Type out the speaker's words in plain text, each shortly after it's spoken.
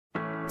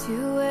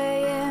2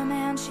 a.m.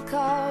 and she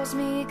calls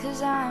me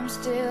 'cause I'm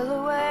still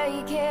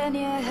awake. Can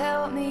you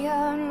help me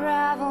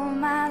unravel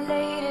my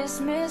latest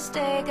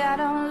mistake? I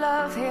don't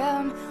love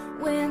him.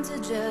 Winter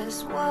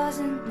just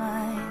wasn't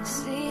my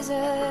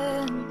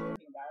season.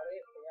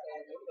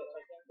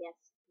 Yes,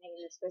 Megan,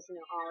 you're supposed to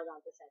know all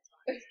about the sex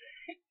lines.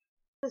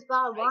 This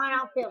bottle of wine, I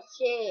don't feel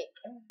shit.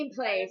 Same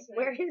place.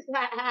 Where is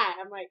that at?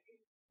 I'm like,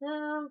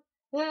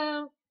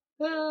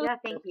 yeah,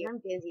 thank you.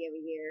 I'm busy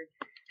over here.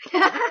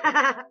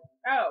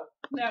 Oh,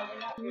 no, we're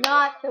not.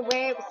 Not the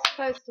way it was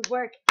supposed to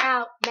work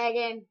out,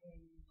 Megan.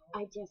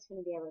 I just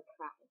want to be able to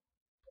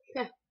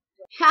cry.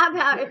 How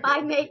about if I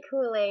make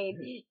Kool-Aid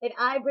and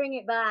I bring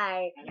it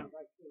by? I don't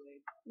like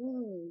Kool-Aid.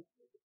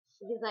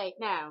 She's like,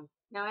 no,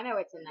 I know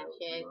what's in that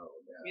shit.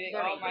 You think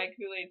all my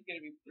Kool-Aid's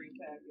gonna be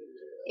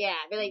prepackaged? Yeah,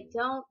 be like,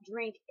 don't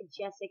drink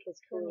Jessica's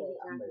Kool-Aid.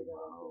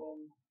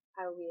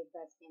 I will be the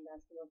best game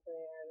basketball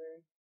player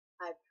ever.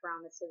 I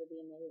promise it'll be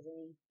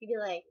amazing. You'd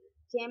be like,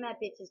 damn, that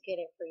bitch is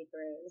good at free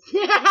throws.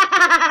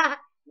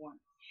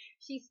 Once.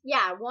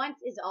 Once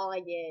is all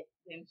I get.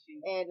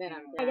 And then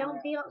I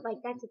don't feel, like,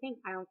 that's the thing.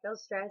 I don't feel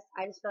stressed.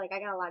 I just feel like I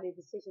got a lot of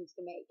decisions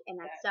to make,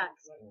 and that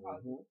sucks.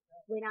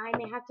 When I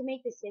have to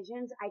make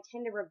decisions, I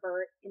tend to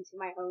revert into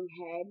my own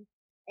head,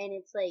 and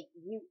it's like,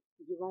 you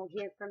won't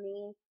hear from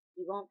me.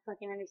 You won't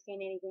fucking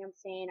understand anything I'm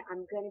saying.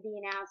 I'm gonna be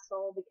an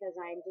asshole because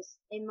I'm just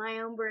in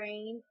my own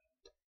brain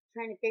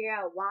trying to figure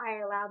out why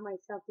I allowed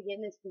myself to get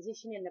in this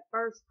position in the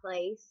first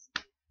place.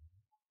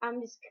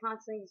 I'm just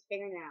constantly just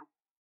figuring it out.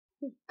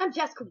 I'm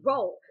Jessica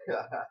Roll.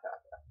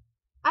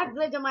 I've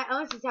lived on my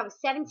own since I was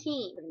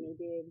 17.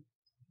 Dude,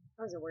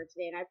 I was at work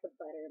today and I put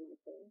butter in my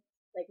thing,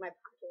 like my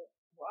pocket.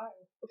 Why?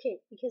 Okay,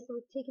 because I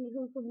was taking it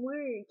home from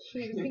work.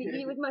 I was gonna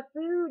eat it with my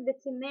food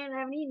that's in there and I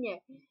haven't eaten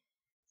yet.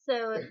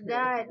 So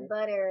that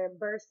butter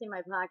burst in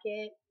my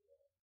pocket,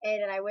 and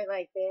then I went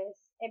like this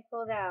and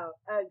pulled out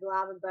a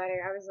glob of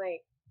butter. I was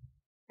like,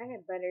 I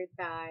had buttered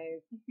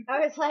thighs. I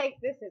was like,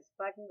 this is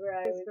fucking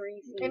gross. It's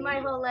greasy. And my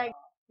whole leg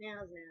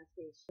smells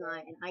nasty as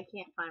shit, and I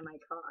can't find my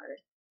car.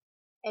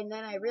 And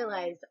then I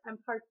realized I'm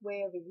parked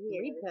way over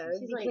here.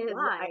 She's like,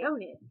 why? I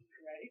own it.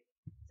 Right.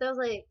 So I was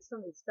like,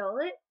 somebody stole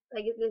it?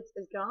 Like, it's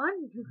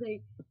gone?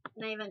 Like,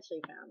 and I eventually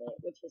found it,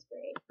 which was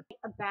great.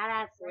 A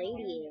badass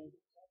lady.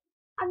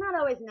 I'm not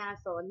always an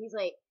asshole. And he's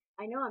like,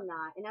 I know I'm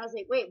not. And I was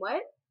like, wait,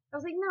 what? I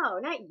was like, no,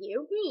 not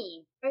you,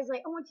 me. I was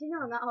like, I want you to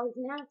know I'm not always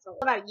an asshole.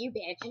 What about you,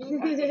 bitch?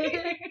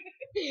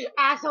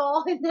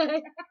 Asshole. Send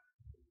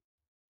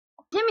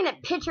me the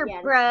picture,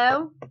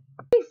 bro.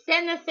 You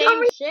send the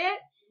same shit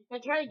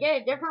and try to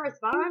get a different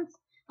response?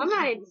 I'm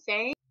not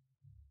insane.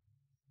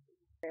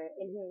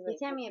 And he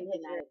sent me a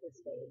picture at this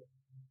stage.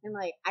 And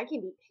like, I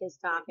can be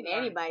pissed off at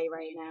anybody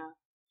right now.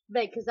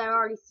 But because I've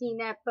already seen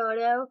that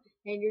photo,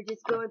 and you're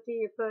just going through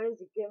your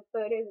photos, good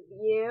photos of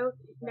you,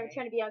 and I'm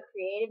trying to be all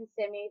creative and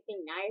send me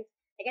anything nice.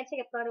 Like, I took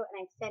a photo and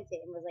I sent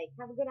it and was like,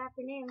 have a good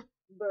afternoon,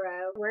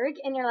 bro. Work,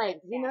 and they're like,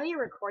 you know you're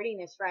recording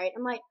this, right?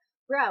 I'm like,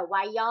 bro,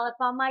 why y'all up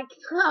on my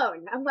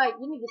phone? I'm like,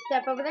 you need to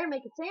step over there and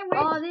make a sandwich.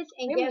 All this,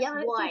 and guess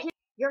what?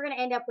 You're gonna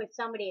end up with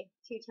somebody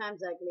 2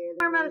 times uglier than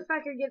me. Our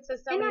motherfucker gets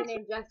with somebody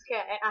named Jessica,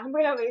 and I'm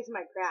gonna lose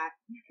my crap.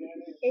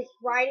 It's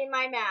right in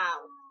my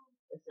mouth.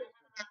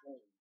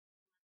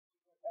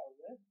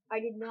 I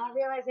did not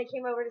realize I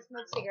came over to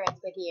smoke cigarettes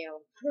with you.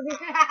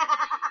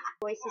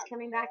 Voice is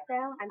coming back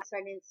though. I'm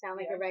starting to sound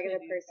like a regular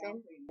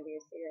person. I had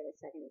a cigarette a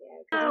second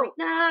ago. Oh,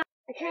 no,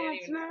 I can't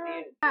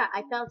smoke.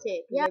 I felt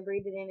it. Yeah, I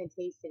breathed it in and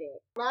tasted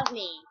it. Love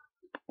me.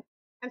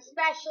 I'm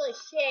special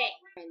as shit.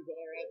 Friend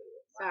Derek.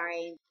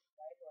 Sorry.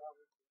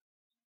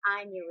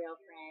 I'm your real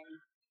friend.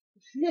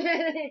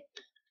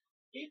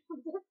 I'm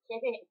just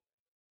kidding.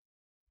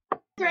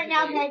 Right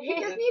now, Megan. You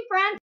just need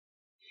friends.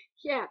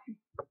 Yeah.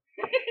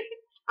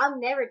 I'll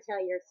never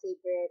tell your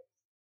secrets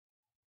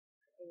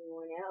to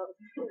anyone else.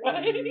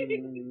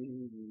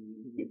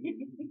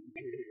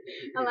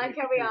 I like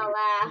how we all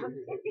laugh.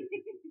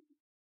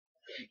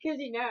 Because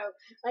you know,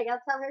 like I'll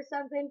tell her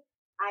something,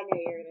 I know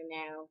you're going to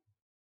know.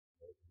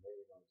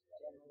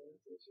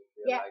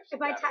 Yeah,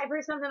 if I type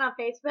her something on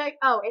Facebook,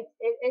 oh,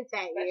 it's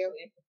at you.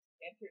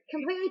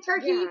 Completely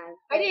turkey. Yeah,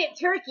 I did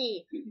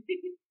turkey.